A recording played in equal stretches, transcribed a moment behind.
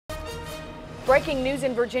Breaking news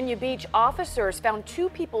in Virginia Beach. Officers found two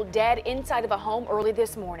people dead inside of a home early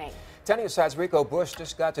this morning. 10 News 5's Rico Bush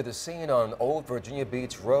just got to the scene on Old Virginia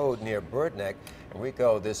Beach Road near Bird Neck. And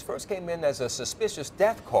Rico, this first came in as a suspicious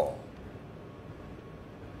death call.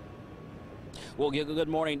 Well, good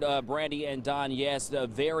morning, Brandy and Don. Yes, a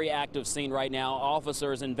very active scene right now.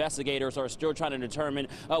 Officers, investigators are still trying to determine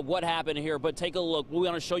what happened here. But take a look. We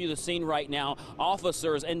want to show you the scene right now.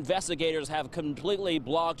 Officers, investigators have completely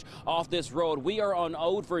blocked off this road. We are on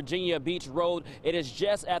Old Virginia Beach Road. It is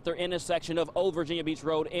just at the intersection of Old Virginia Beach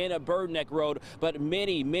Road and Bird Neck Road. But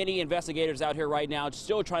many investigators out here right now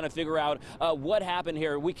still trying to figure out what happened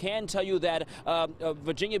here. We can tell you that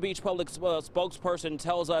Virginia Beach Public spokesperson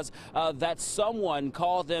tells us that someone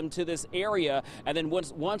called them to this area, and then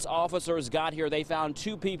once officers got here, they found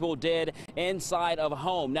two people dead inside of a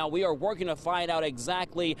home. Now, we are working to find out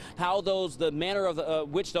exactly how the manner of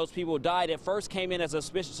which those people died. It first came in as a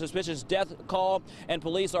suspicious death call, and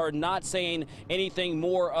police are not saying anything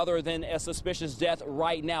more other than a suspicious death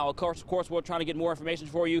right now. Of course, we're trying to get more information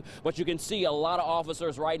for you, but you can see a lot of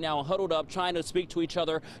officers right now huddled up, trying to speak to each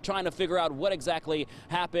other, trying to figure out what exactly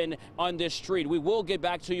happened on this street. We will get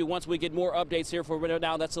back to you once we get more updates here. For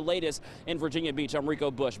now, that's the latest in Virginia Beach. I'm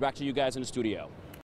Rico Bush. Back to you guys in the studio.